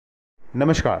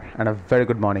Namaskar and a very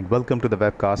good morning. Welcome to the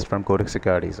webcast from Kotak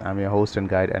Securities. I'm your host and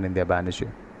guide Anindya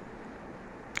Banerjee.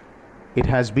 It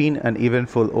has been an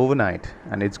eventful overnight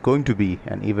and it's going to be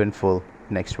an eventful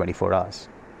next 24 hours.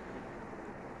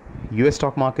 US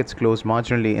stock markets closed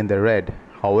marginally in the red.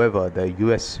 However, the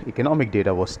US economic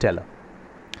data was stellar.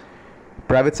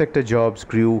 Private sector jobs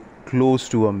grew close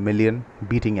to 1 million,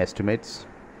 beating estimates.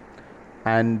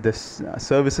 And the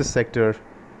services sector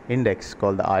index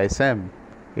called the ISM,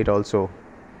 it also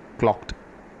clocked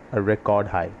a record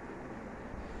high.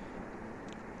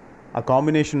 A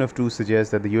combination of two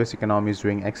suggests that the US economy is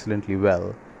doing excellently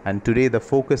well, and today the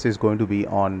focus is going to be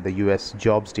on the US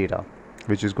jobs data,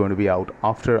 which is going to be out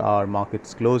after our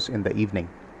markets close in the evening.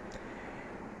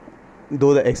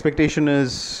 Though the expectation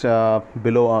is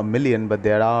below 1 million, but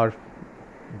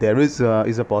there is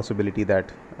a possibility that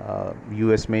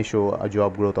US may show a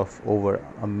job growth of over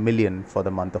 1 million for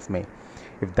the month of May.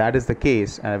 If that is the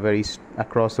case, and a very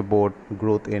across the board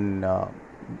growth in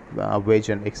wage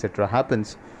and etc.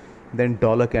 happens, then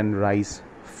dollar can rise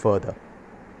further.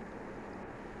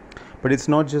 But it's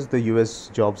not just the US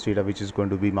jobs data which is going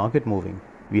to be market moving.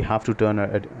 We have to turn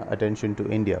our attention to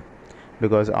India,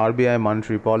 because RBI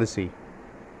monetary policy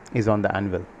is on the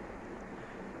anvil.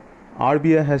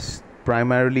 RBI has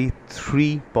primarily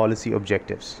three policy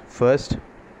objectives. First,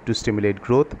 to stimulate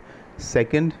growth.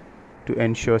 Second, to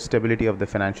ensure stability of the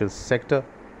financial sector.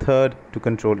 Third, to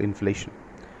control inflation.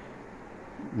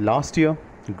 Last year,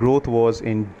 growth was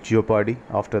in jeopardy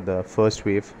after the first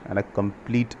wave and a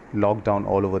complete lockdown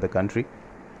all over the country.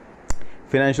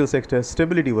 Financial sector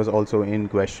stability was also in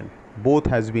question. Both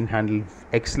has been handled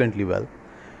excellently well.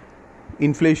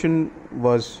 Inflation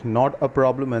was not a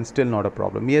problem and still not a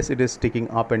problem. Yes, it is ticking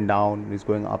up and down, it's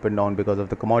going up and down because of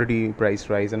the commodity price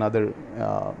rise and other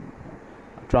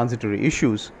transitory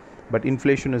issues, but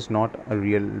inflation is not a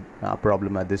real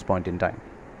problem at this point in time.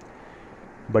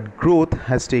 But growth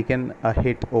has taken a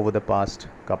hit over the past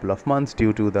couple of months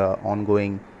due to the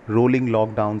ongoing rolling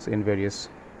lockdowns in various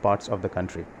parts of the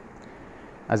country.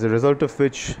 As a result of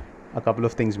which, a couple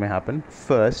of things may happen.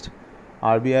 First,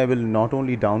 RBI will not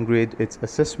only downgrade its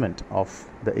assessment of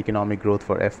the economic growth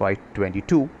for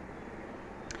FY22,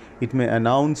 it may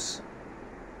announce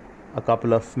a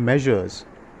couple of measures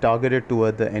targeted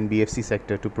toward the NBFC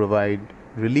sector to provide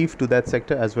relief to that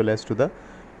sector as well as to the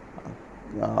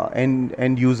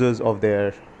end users of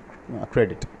their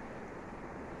credit.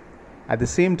 At the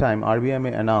same time, RBI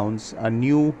may announce a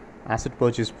new asset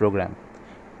purchase program.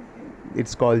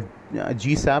 It's called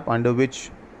GSAP, under which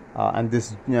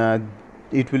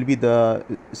it will be the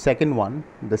second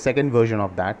version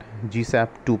of that, GSAP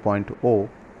 2.0.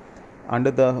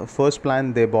 Under the first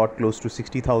plan, they bought close to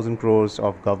 60,000 crores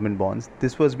of government bonds.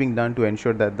 This was being done to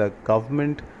ensure that the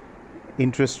government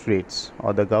interest rates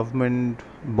or the government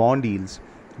bond yields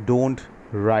don't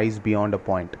rise beyond a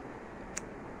point.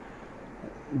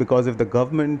 Because if the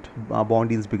government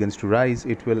bond yields begins to rise,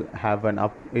 it will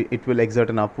exert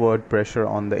an upward pressure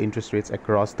on the interest rates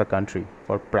across the country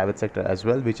for private sector as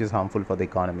well, which is harmful for the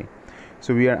economy.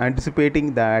 So we are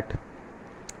anticipating that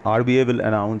RBI will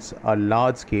announce a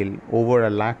large scale over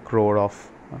 1 lakh crore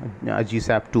of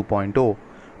GSAP 2.0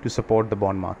 to support the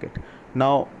bond market.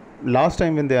 Now, last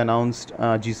time when they announced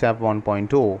GSAP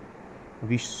 1.0,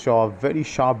 we saw a very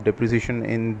sharp depreciation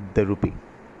in the rupee,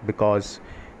 because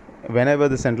whenever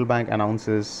the central bank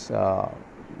announces a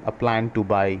plan to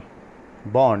buy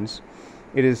bonds,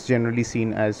 it is generally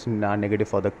seen as negative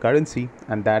for the currency,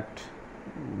 and that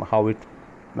how it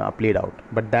played out.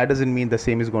 But that doesn't mean the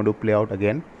same is going to play out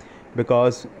again,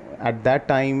 because at that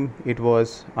time it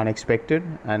was unexpected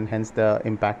and hence the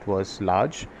impact was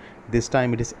large. This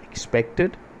time it is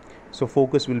expected, so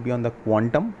focus will be on the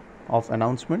quantum of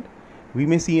announcement. We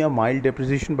may see a mild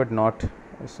depreciation, but not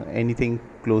anything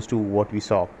close to what we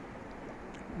saw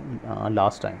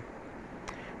last time.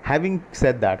 Having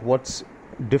said that, what's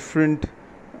different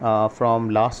from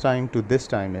last time to this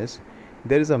time is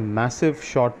there is a massive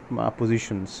short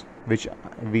positions, which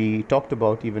we talked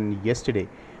about even yesterday,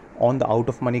 on the out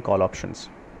of money call options.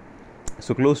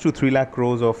 So close to 3 lakh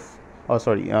crores of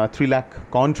 3 lakh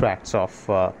contracts of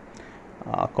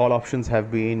call options have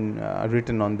been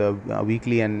written on the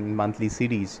weekly and monthly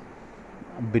CDs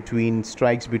between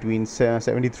strikes between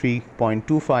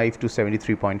 73.25 to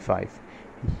 73.5.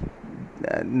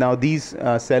 Now these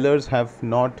sellers have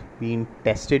not been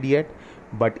tested yet,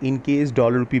 but in case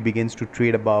dollar rupee begins to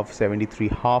trade above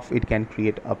 73.5, it can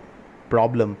create a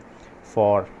problem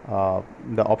for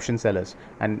the option sellers,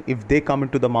 and if they come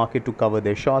into the market to cover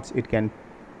their shorts, it can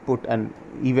put an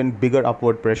even bigger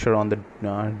upward pressure on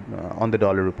the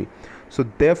dollar rupee. So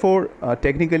therefore,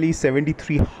 technically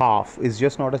 73.5 is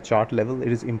just not a chart level.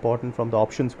 It is important from the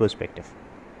options perspective.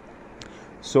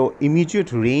 So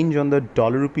immediate range on the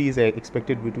dollar rupee is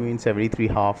expected between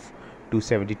 73.5 to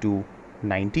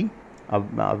 72.90,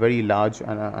 a very large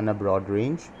and a broad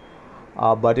range.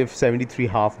 But if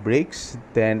 73.5 breaks,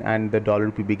 then and the dollar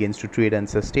rupee begins to trade and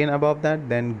sustain above that,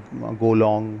 then go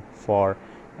long for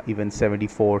even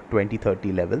 74, 20,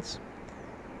 30 levels.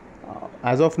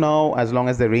 As of now, as long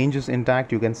as the range is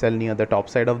intact, you can sell near the top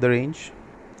side of the range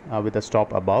with a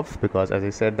stop above, because as I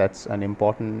said, that's an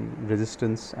important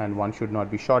resistance and one should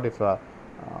not be short if a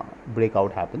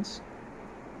breakout happens.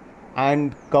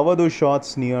 And cover those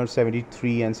shorts near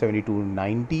 73 and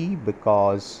 72.90,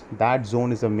 because that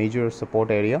zone is a major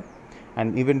support area.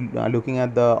 And even looking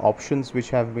at the options which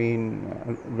have been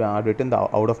written, the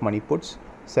out of money puts,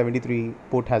 73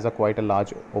 put has a quite a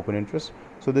large open interest,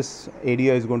 so this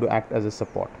area is going to act as a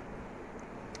support.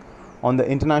 On the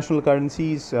international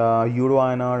currencies, Euro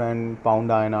INR and Pound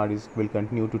INR will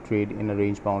continue to trade in a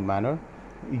range bound manner.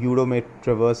 Euro may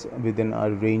traverse within a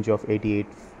range of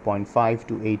 88.5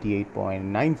 to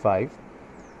 88.95.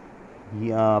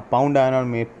 Pound INR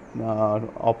may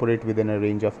operate within a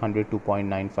range of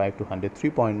 102.95 to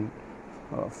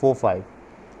 103.45.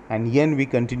 And yen, we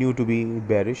continue to be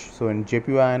bearish. So in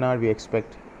JPY INR, we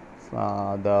expect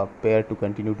the pair to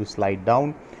continue to slide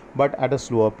down, but at a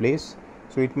slower pace.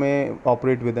 So it may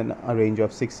operate within a range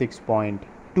of 66.2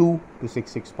 to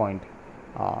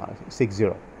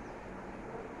 66.60.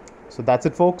 So that's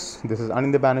it, folks. This is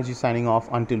Anindya Banerjee signing off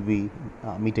until we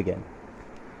meet again.